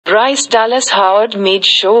Bryce Dallas Howard made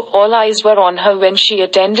sure all eyes were on her when she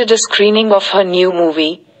attended a screening of her new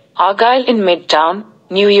movie, Argyle in Midtown,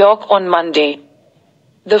 New York on Monday.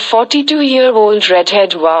 The 42-year-old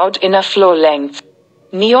redhead wowed in a floor-length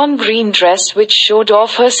neon green dress which showed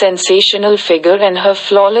off her sensational figure and her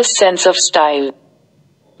flawless sense of style.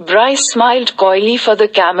 Bryce smiled coyly for the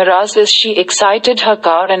cameras as she exited her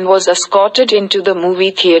car and was escorted into the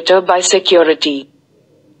movie theater by security.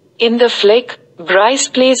 In the flick, Bryce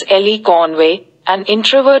plays Ellie Conway, an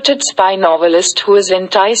introverted spy novelist who is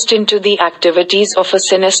enticed into the activities of a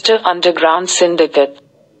sinister underground syndicate.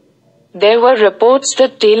 There were reports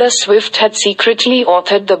that Taylor Swift had secretly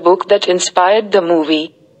authored the book that inspired the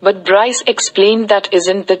movie, but Bryce explained that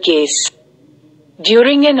isn't the case.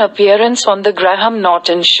 During an appearance on the Graham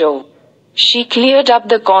Norton show, she cleared up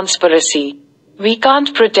the conspiracy. "We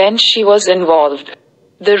can't pretend she was involved.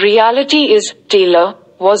 The reality is, Taylor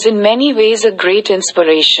was in many ways a great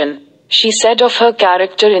inspiration," she said of her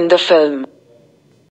character in the film.